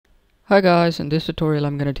Hi guys, in this tutorial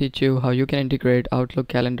I'm going to teach you how you can integrate Outlook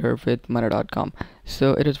Calendar with Monday.com.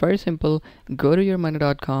 So it is very simple. Go to your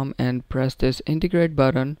Monday.com and press this integrate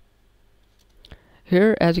button.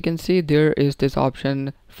 Here, as you can see, there is this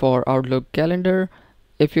option for Outlook Calendar.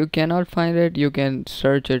 If you cannot find it, you can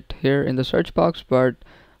search it here in the search box, but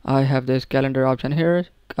I have this calendar option here.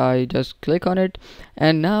 I just click on it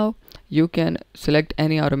and now you can select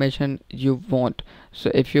any automation you want.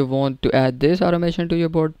 So if you want to add this automation to your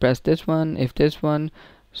board, press this one. If this one,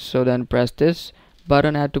 so then press this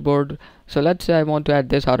button, add to board. So let's say I want to add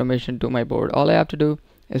this automation to my board. All I have to do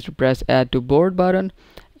is to press add to board button,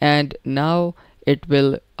 and now it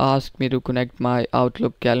will ask me to connect my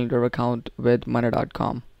Outlook calendar account with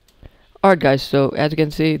Monday.com. Alright guys, so as you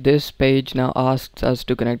can see, this page now asks us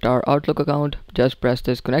to connect our Outlook account. Just press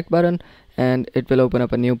this connect button and it will open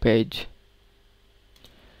up a new page.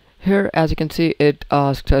 Here, as you can see, it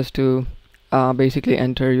asks us to basically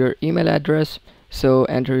enter your email address. So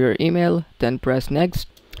enter your email, then press next.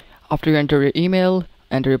 After you enter your email,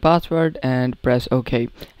 enter your password and press OK,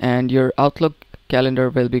 and your Outlook calendar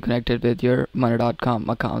will be connected with your Monday.com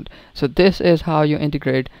account. So this is how you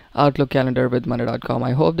integrate Outlook calendar with Monday.com.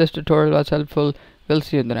 I hope this tutorial was helpful. We'll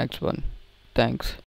see you in the next one. Thanks.